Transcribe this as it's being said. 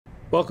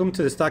Welcome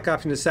to the Stock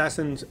Option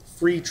Assassins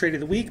free trade of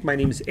the week. My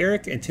name is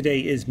Eric and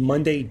today is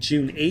Monday,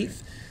 June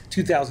 8th,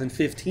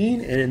 2015.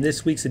 And in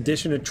this week's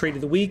edition of Trade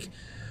of the Week,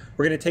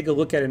 we're going to take a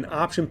look at an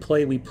option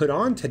play we put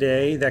on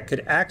today that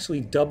could actually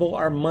double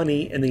our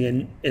money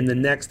in the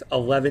next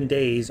 11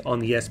 days on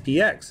the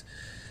SPX.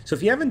 So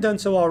if you haven't done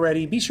so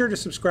already, be sure to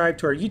subscribe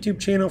to our YouTube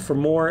channel for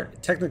more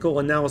technical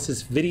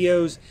analysis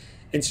videos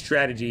and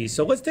strategies.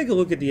 So let's take a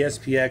look at the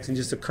SPX and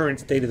just the current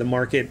state of the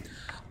market.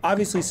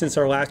 Obviously, since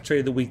our last trade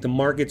of the week, the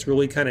market's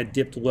really kind of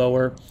dipped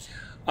lower.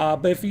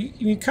 But if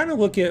you kind of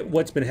look at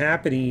what's been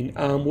happening,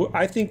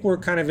 I think we're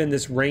kind of in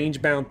this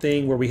range-bound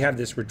thing where we have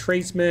this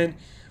retracement.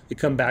 We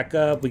come back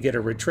up, we get a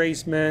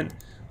retracement,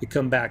 we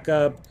come back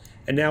up,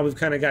 and now we've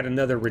kind of got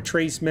another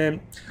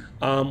retracement.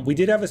 We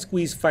did have a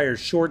squeeze fire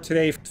short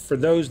today. For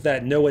those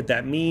that know what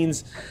that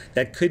means,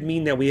 that could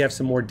mean that we have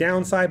some more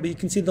downside, but you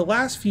can see the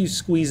last few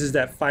squeezes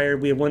that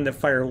fired, we had one that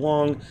fired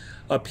long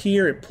up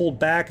here, it pulled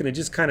back and it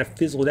just kind of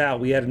fizzled out.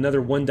 We had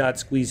another one dot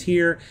squeeze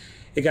here.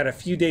 It got a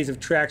few days of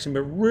traction,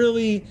 but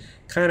really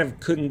kind of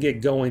couldn't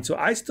get going. So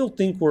I still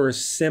think we're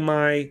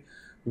semi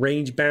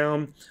range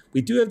bound.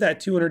 We do have that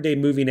 200-day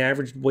moving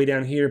average way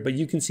down here, but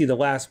you can see the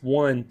last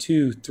 1,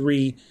 2,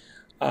 3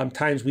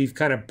 times we've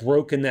kind of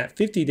broken that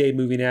 50-day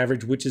moving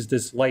average, which is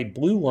this light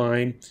blue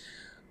line.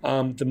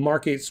 The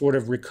market sort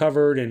of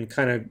recovered and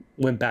kind of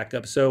went back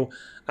up. So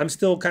I'm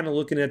still kind of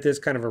looking at this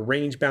kind of a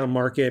range bound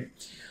market.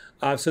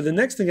 So the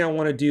next thing I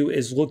want to do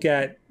is look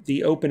at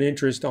the open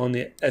interest on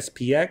the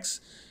SPX.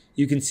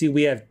 You can see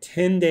we have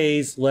 10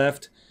 days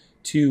left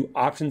to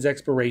options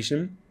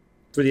expiration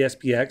for the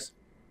SPX,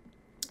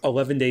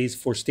 11 days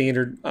for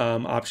standard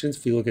options.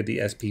 If you look at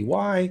the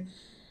SPY, you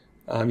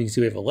can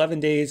see we have 11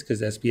 days because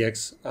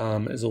SPX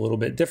is a little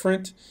bit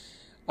different.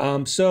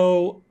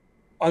 So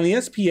on the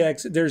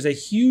SPX, there's a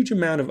huge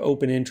amount of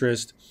open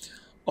interest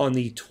on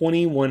the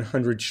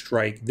 2100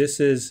 strike. This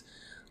is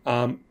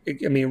I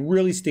mean, it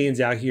really stands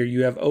out here.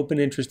 You have open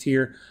interest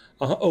here,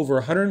 over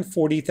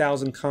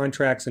 140,000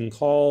 contracts and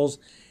calls,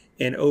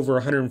 and over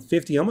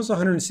 150, almost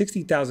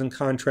 160,000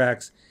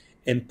 contracts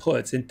and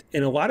puts. And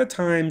a lot of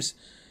times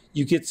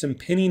you get some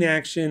pinning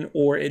action,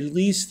 or at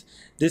least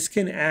this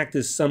can act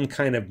as some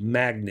kind of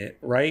magnet,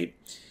 right?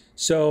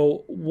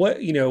 So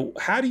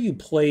how do you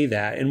play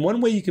that? And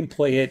one way you can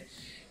play it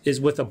is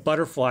with a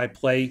butterfly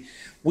play.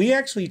 We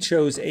actually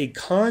chose a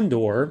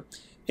condor.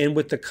 And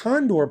with the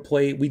condor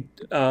play,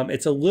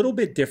 it's a little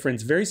bit different.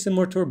 It's very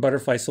similar to a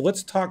butterfly. So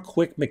let's talk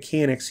quick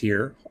mechanics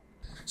here.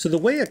 So the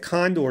way a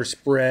condor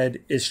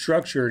spread is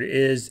structured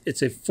is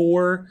it's a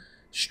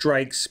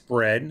 4-strike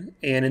spread.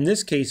 And in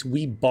this case,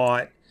 we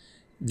bought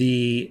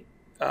the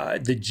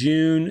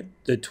June,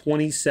 the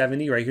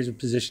 2070, right? Here's a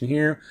position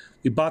here.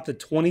 We bought the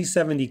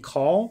 2070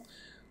 call.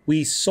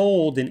 We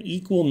sold an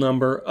equal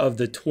number of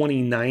the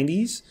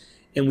 2090s.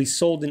 And we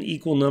sold an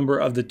equal number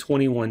of the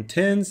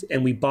 2110s,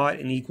 and we bought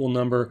an equal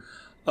number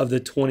of the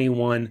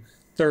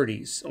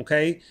 2130s,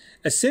 okay?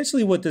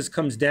 Essentially what this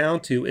comes down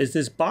to is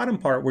this bottom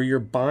part where you're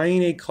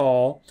buying a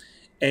call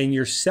and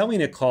you're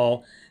selling a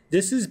call.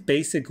 This is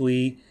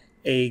basically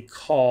a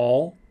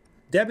call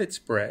debit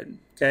spread,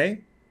 okay?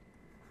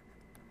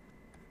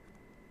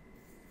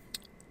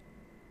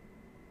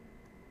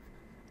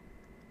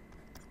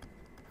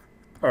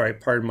 All right,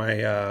 pardon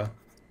my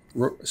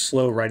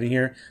slow writing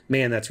here.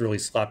 Man, that's really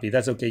sloppy.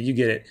 That's okay. You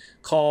get it.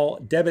 Call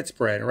debit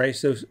spread, right?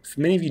 So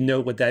many of you know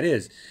what that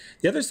is.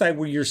 The other side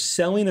where you're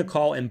selling a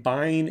call and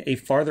buying a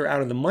farther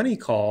out of the money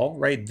call,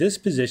 right? This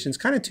position is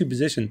kind of two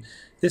position.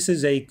 This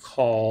is a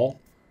call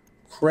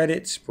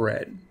credit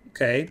spread,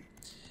 okay?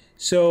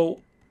 So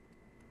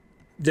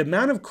the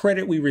amount of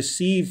credit we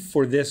receive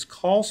for this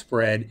call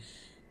spread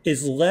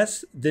is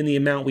less than the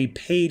amount we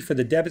paid for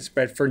the debit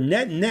spread. For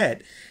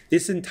net,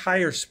 this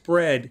entire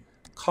spread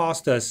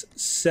cost us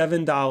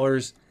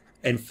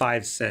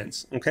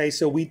 $7.05. Okay,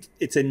 so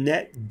it's a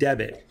net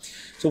debit.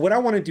 So what I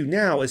want to do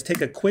now is take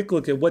a quick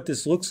look at what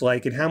this looks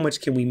like and how much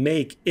can we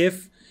make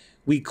if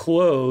we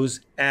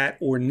close at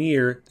or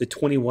near the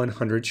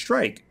 2100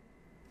 strike.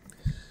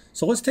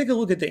 So let's take a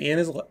look at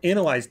the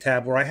Analyze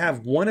tab where I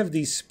have one of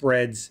these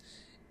spreads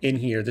in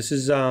here. This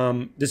is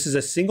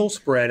a single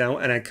spread,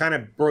 and I kind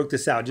of broke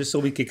this out just so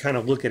we could kind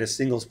of look at a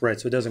single spread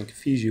so it doesn't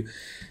confuse you.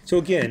 So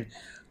again,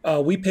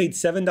 we paid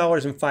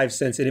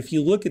 $7.05, and if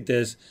you look at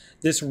this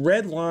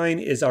red line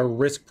is our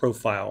risk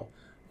profile,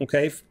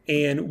 okay?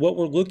 And what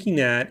we're looking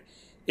at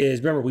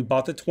is, remember, we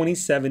bought the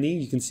 2070.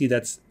 You can see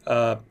that's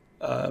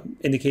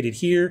indicated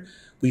here.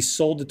 We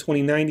sold the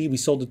 2090. We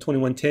sold the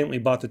 2110. We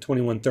bought the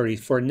 2130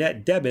 for a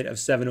net debit of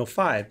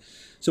 $7.05.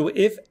 So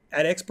if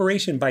at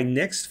expiration by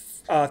next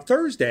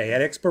Thursday,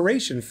 at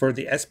expiration for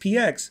the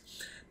SPX,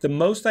 the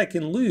most I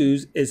can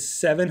lose is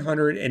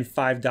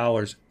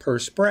 $705 per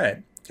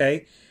spread,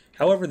 okay?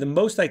 However, the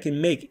most I can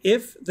make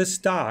if the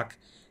stock,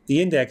 the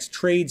index,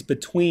 trades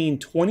between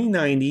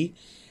 2090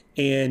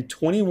 and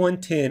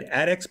 2110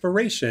 at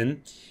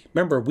expiration.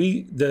 Remember,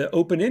 the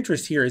open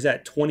interest here is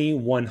at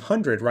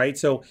 2100, right?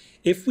 So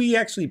if we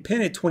actually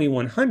pin at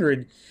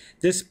 2100,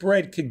 this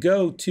spread could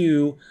go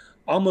to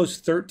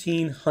almost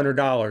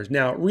 $1,300.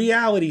 Now,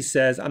 reality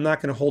says I'm not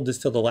going to hold this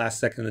till the last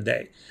second of the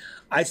day.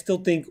 I still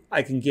think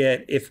I can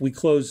get, if we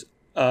close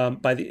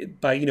by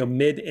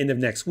mid end of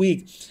next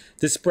week,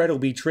 this spread will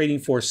be trading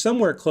for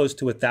somewhere close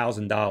to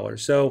 $1,000.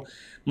 So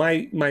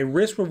my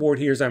risk reward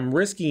here is I'm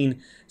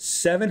risking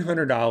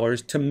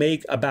 $700 to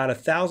make about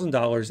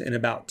 $1,000 in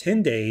about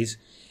 10 days,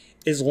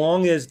 as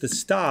long as the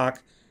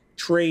stock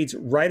trades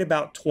right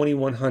about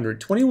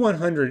 2100.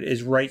 2100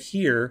 is right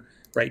here,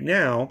 right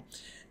now,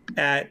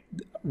 at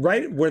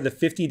right where the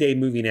 50-day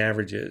moving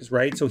average is,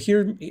 right? So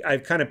here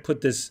I've kind of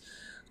put this,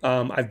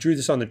 I've drew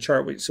this on the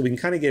chart so we can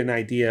kind of get an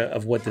idea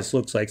of what this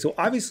looks like. So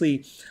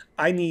obviously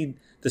I need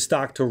the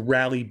stock to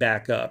rally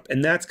back up,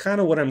 and that's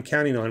kind of what I'm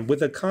counting on.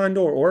 With a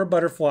condor or a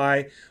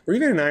butterfly or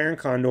even an iron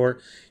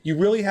condor, you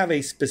really have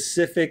a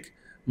specific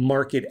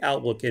market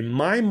outlook, and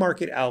my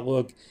market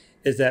outlook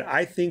is that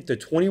I think the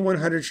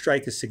 2100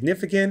 strike is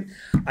significant.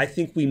 I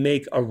think we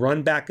make a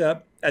run back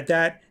up at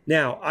that.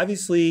 Now,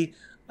 obviously,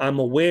 I'm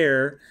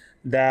aware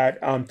that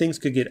things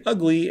could get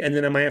ugly, and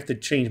then I might have to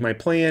change my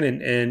plan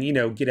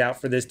and get out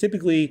for this.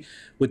 Typically,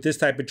 with this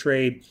type of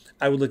trade,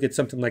 I would look at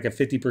something like a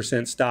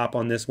 50% stop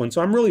on this one.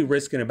 So I'm really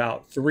risking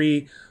about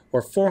 $300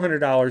 or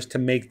 $400 to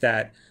make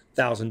that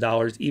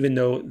 $1,000, even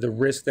though the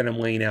risk that I'm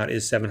laying out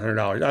is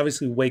 $700.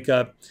 Obviously, wake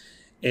up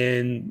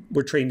and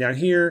we're trading down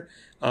here.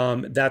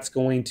 That's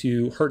going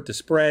to hurt the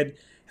spread.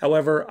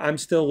 However, I'm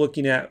still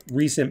looking at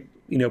recent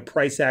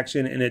price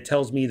action, and it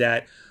tells me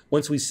that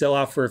once we sell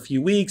off for a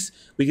few weeks,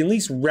 we can at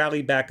least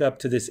rally back up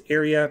to this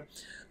area,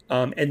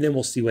 and then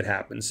we'll see what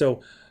happens.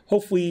 So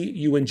hopefully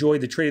you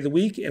enjoyed the trade of the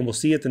week, and we'll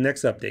see you at the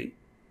next update.